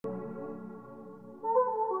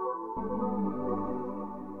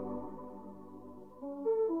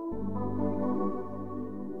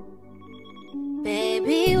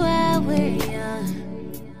Baby, while we're young,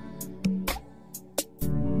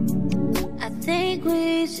 I think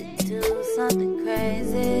we should do something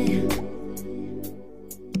crazy.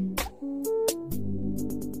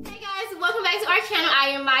 Hey guys, welcome back to our channel. I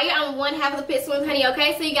am Maya. I'm one half of the Pit Swim Honey.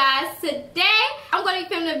 Okay, so you guys, today I'm going to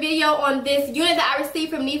be filming a video on this unit that I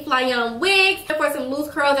received from Neflyonwigs for some loose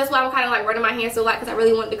curls. That's why I'm kind of like running my hands so light, because I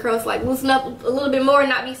really want the curls to like loosen up a little bit more and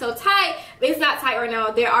not be so tight. But it's not tight right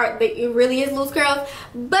now. It really is loose curls.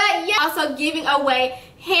 But yeah, also giving away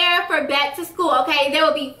hair for back to school. Okay, there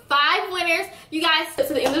will be 5 winners. You guys to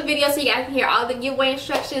the end of the video so you guys can hear all the giveaway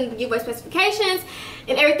instructions, the giveaway specifications,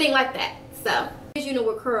 and everything like that. So you know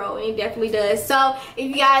what curl, and it definitely does. So if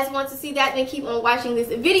you guys want to see that, then keep on watching this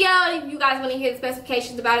video. And if you guys want to hear the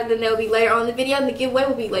specifications about it, then they'll be later on in the video, and the giveaway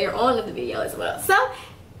will be later on in the video as well. So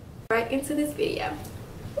right into this video.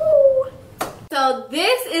 Woo. So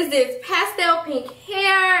this is this pastel pink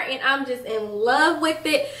hair, and I'm just in love with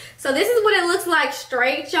it. So this is what it looks like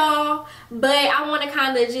straight, y'all, but I want to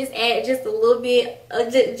kind of just add just a little bit,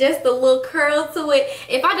 just a little curl to it.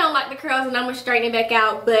 If I don't like the curls, then I'm gonna straighten it back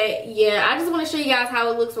out. But yeah, I just want to show you guys how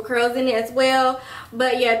it looks with curls in it as well.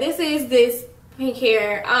 But yeah, this is this pink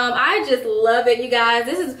hair. I just love it, you guys.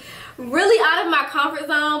 This is really out of my comfort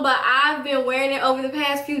zone, but I've been wearing it over the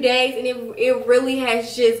past few days, and it really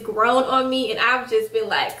has just grown on me, and I've just been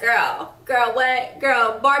like, girl what,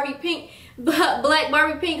 girl, Barbie pink, black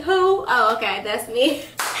Barbie pink, who? Oh, okay, that's me.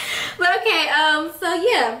 But okay, so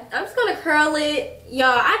yeah, I'm just gonna curl it, y'all.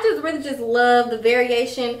 I just really just love the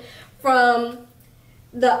variation from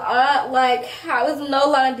the like how there's no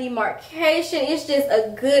line demarcation. It's just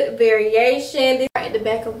a good variation. Right, the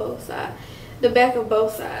back of both sides. The back of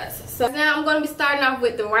both sides. So now I'm going to be starting off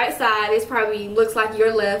with the right side. This probably looks like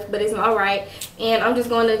your left, but it's not right. And I'm just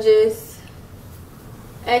going to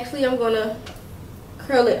I'm going to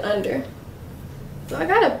curl it under. So I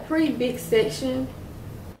got a pretty big section.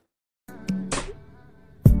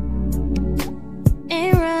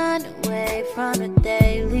 Ain't run away from the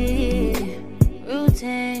daily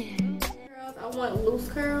routine. I want loose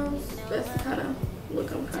curls. That's the kind of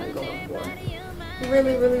look I'm kind of going for.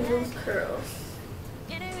 Really loose curls.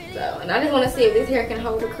 So, and I just want to see if this hair can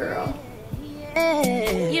hold a curl.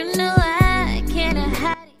 You know I can't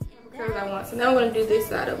hide it. Curls I want. So now I'm going to do this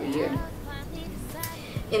side over here.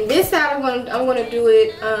 And this side I'm going to do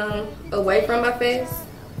it away from my face.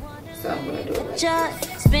 So I'm going to do it like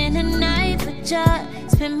this. Spend the night with ya,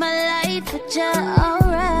 spend my life with ya.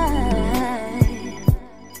 Alright.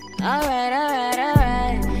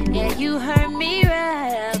 Yeah, you heard me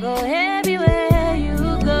right. I'll go everywhere.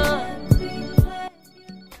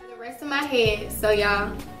 My head, so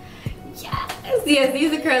y'all, yes,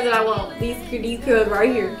 these are curls that I want. These curls right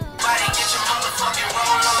here.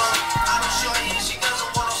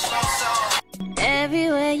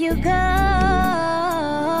 Everywhere you go,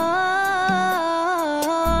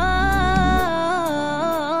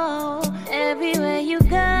 everywhere you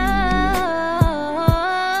go,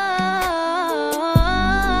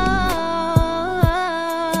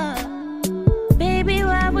 baby,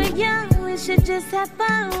 while we're young, we should just have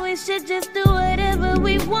fun. We should just do whatever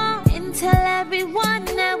we want and tell everyone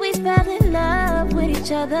that we fell in love with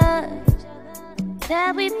each other,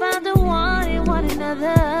 that we found the one in one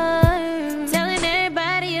another. Telling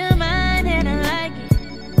everybody you're mine and I like it,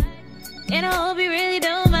 and I hope you really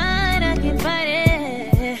don't mind. I can fight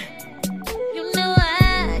it. You know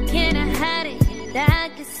I cannot hide it, and I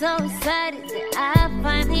get so excited that I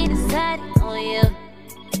finally decided on you.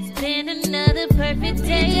 Spend another perfect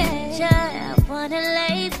day with ya. I wanna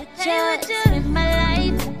lay with ya, spend my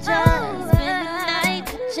life with ya, spend the night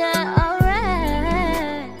with ya.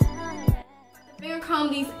 Alright. I'm gonna comb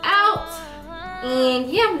these out, and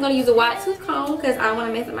yeah, I'm gonna use a wide tooth comb because I don't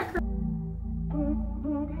want to mess up my curl.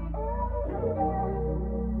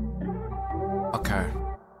 Okay.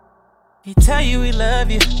 He tell you he love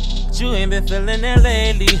you, but you ain't been feeling it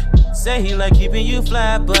lately. Say he like keeping you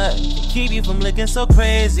fly, but keep you from looking so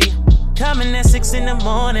crazy. Coming at 6 in the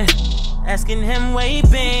morning, asking him where he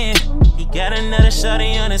been. He got another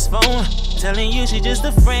shawty on his phone, telling you she just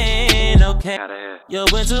a friend, okay? Your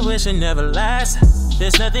intuition never lies.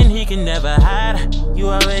 There's nothing he can never hide. You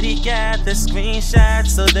already got the screenshot,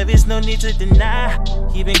 so there is no need to deny.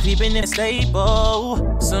 He been keeping it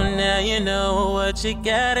stable, so now you know what you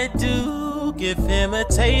gotta do. Give him a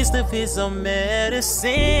taste of his own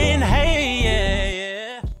medicine. Hey,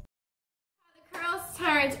 yeah. The curls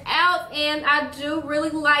turned out, and I do really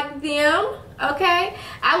like them. Okay,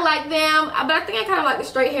 I like them, but I think I kind of like the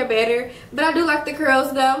straight hair better. But I do like the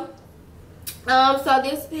curls though. So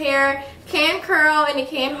this hair can curl and it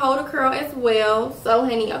can hold a curl as well. So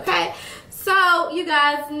honey, okay. So you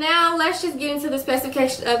guys, now let's just get into the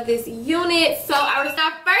specifications of this unit. So I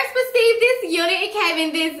first received this unit. It came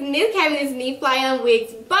in this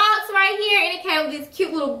Neflyonwigs box right here, and it came with this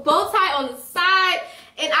cute little bow tie on the side.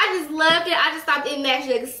 And I just loved it. I just thought it matched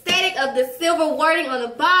the aesthetic of the silver wording on the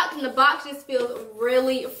box. And the box just feels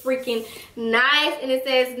really freaking nice. And it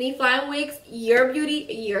says Neflyonwigs, your beauty,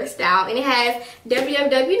 your style. And it has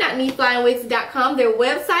www.neflyonwigs.com, their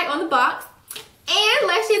website on the box. And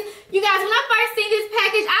let's just, you guys, when I first seen this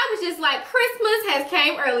package, I was just like, Christmas has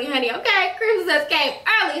came early, honey, okay? Christmas has came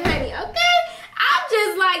early, honey, okay? I'm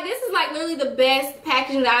just like, this is like literally the best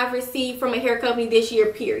packaging that I've received from a hair company this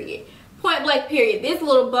year, period. Point blank, period. This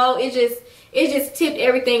little bow, it just tipped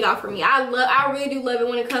everything off for me. I really do love it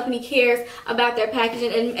when a company cares about their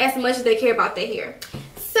packaging and as much as they care about their hair.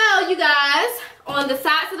 So you guys, on the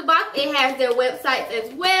sides of the box, it has their websites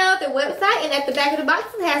as well, their website, and at the back of the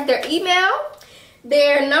box, it has their email,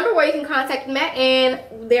 their number where you can contact them at, and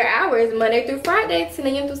their hours, Monday through Friday, 10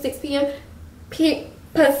 a.m. through 6 p.m.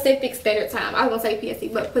 Pacific Standard Time. I was gonna say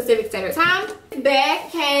PST, but Pacific Standard Time. This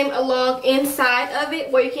bag came along inside of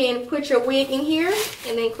it where you can put your wig in here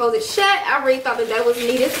and then close it shut. I really thought that was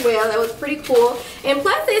neat as well. That was pretty cool. And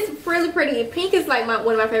plus it's really pretty. Pink is like one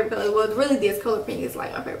of my favorite colors. Well, really this color pink is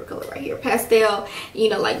like my favorite color right here. Pastel, you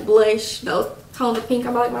know, like blush, those tones of pink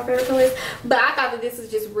are like my favorite colors. But I thought that this was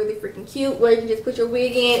just really freaking cute where you can just put your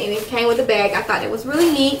wig in, and it came with a bag. I thought it was really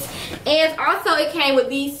neat. And also it came with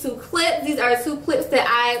these two clips. These are two clips that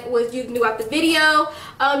I was using throughout the video.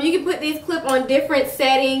 You can put this clip on different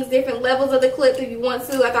settings, different levels of the clips if you want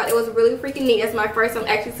to. I thought it was really freaking neat. That's my first time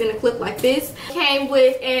actually seeing a clip like this. It came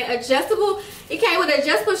with an adjustable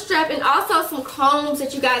strap and also some combs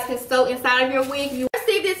that you guys can sew inside of your wig. You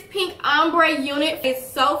receive this pink ombre unit. It's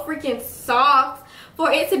so freaking soft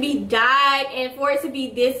for it to be dyed and for it to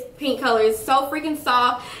be this pink color. It's so freaking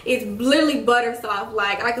soft. It's literally butter soft.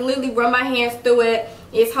 Like I can literally run my hands through it.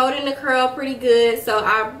 It's holding the curl pretty good, so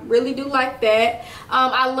I really do like that.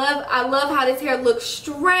 I love how this hair looks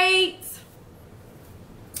straight,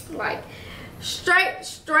 like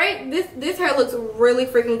straight. This hair looks really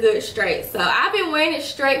freaking good straight. So I've been wearing it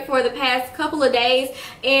straight for the past couple of days,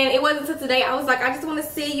 and it wasn't until today I was like, I just want to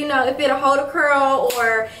see, you know, if it'll hold a curl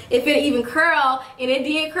or if it even curl, and it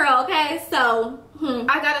did curl. Okay, so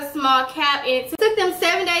I got a small cap, and it took them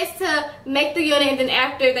 7 days to make the unit, and then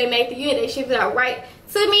after they made the unit, they shipped it out right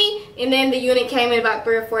to me, and then the unit came in about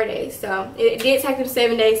 3 or 4 days. So it did take them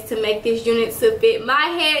 7 days to make this unit to fit my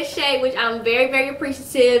head shape, which I'm very, very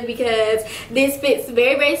appreciative, because this fits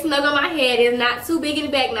very, very snug on my head. It's not too big in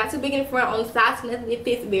the back, not too big in the front, on the sides, nothing. It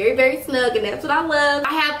fits very, very snug, and that's what I love.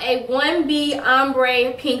 I have a 1B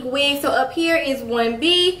ombre pink wig. So up here is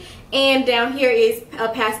 1B, and down here is a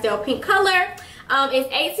pastel pink color. It's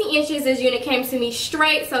 18 inches. This unit came to me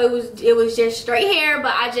straight, so it was just straight hair,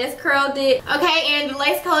 but I just curled it. Okay, and the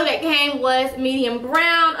lace color that came was medium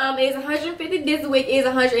brown. It's 150. This wig is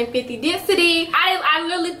 150 density. I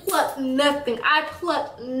literally plucked nothing. I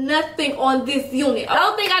plucked nothing on this unit. The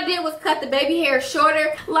only thing I did was cut the baby hair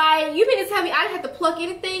shorter. Like, you mean to tell me I didn't have to pluck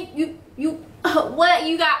anything? What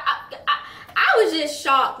you got? I was just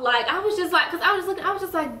shocked. Like, I was just like, because I was looking, I was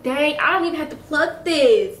just like, dang, I don't even have to pluck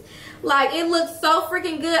this. Like, it looks so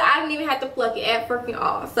freaking good. I didn't even have to pluck it at freaking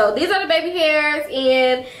all. So these are the baby hairs,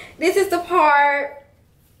 and this is the part.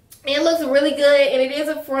 It looks really good, and it is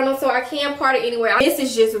a frontal, so I can part it anywhere. This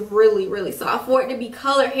is just really, really soft. For it to be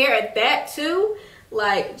colored hair at that too,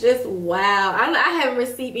 like, just wow. I haven't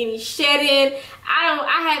received any shedding.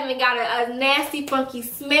 I haven't got a nasty funky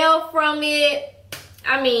smell from it.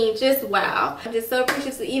 I mean, just wow. I'm just so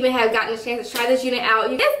appreciative to even have gotten a chance to try this unit out.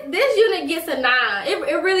 This unit gets a 9.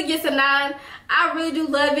 It really gets a 9. I really do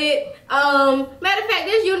love it. Matter of fact,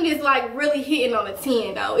 this unit is like really hitting on a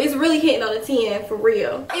 10 though. It's really hitting on a 10 for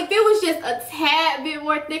real. If it was just a tad bit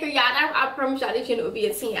more thicker, y'all, I promise y'all this unit would be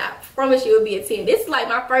a 10. I promise you it would be a 10. This is like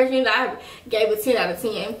my first unit I gave a 10 out of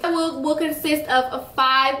 10. It will consist of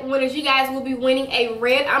 5 winners. You guys will be winning a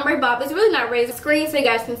red ombre bob. It's really not red, it's a screen so you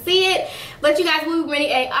guys can see it. But you guys will be winning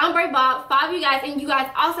a ombre bob, 5 of you guys, and you guys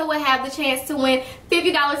also will have the chance to win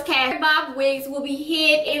 $50 cash. Bob wigs will be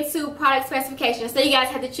hid into product specifications. So you guys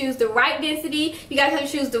have to choose the right density, you guys have to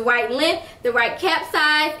choose the right length, the right cap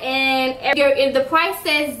size, and if the price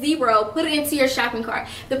says 0, put it into your shopping cart.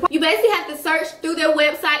 You basically have to search through their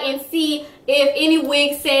website and see if any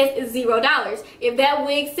wig says $0. If that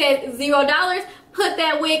wig says $0, put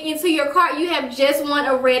that wig into your cart, you have just won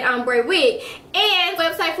a red ombre wig. And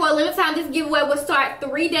website for a limited time, this giveaway will start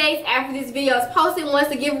 3 days after this video is posted. Once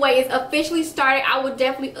the giveaway is officially started, I will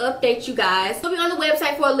definitely update you guys. It'll be on the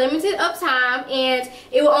website for a limited of time, and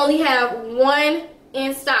it will only have one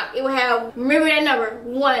in stock. It will have, remember that number,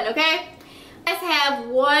 1, okay? Let's have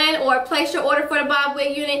 1 or place your order for the bob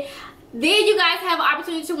wig unit. Then you guys have an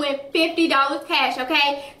opportunity to win $50 cash,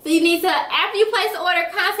 okay? So you need to, after you place the order,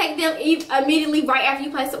 contact them immediately right after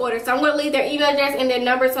you place the order. So I'm going to leave their email address and their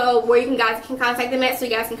number so where you guys can contact them at, so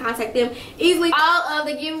you guys can contact them easily. All of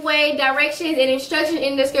the giveaway directions and instructions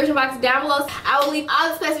in the description box down below. I will leave all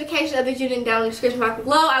the specifications of the unit down in the description box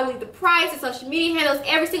below. I will leave the price, the social media handles,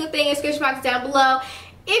 every single thing in the description box down below.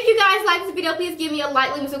 If you guys like this video, please give me a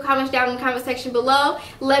like, leave me some comments down in the comment section below.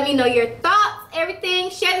 Let me know your thoughts,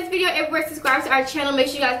 everything. Share this video everywhere, subscribe to our channel. Make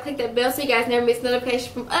sure you guys click that bell so you guys never miss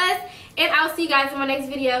notification from us. And I'll see you guys in my next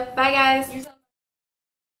video. Bye, guys.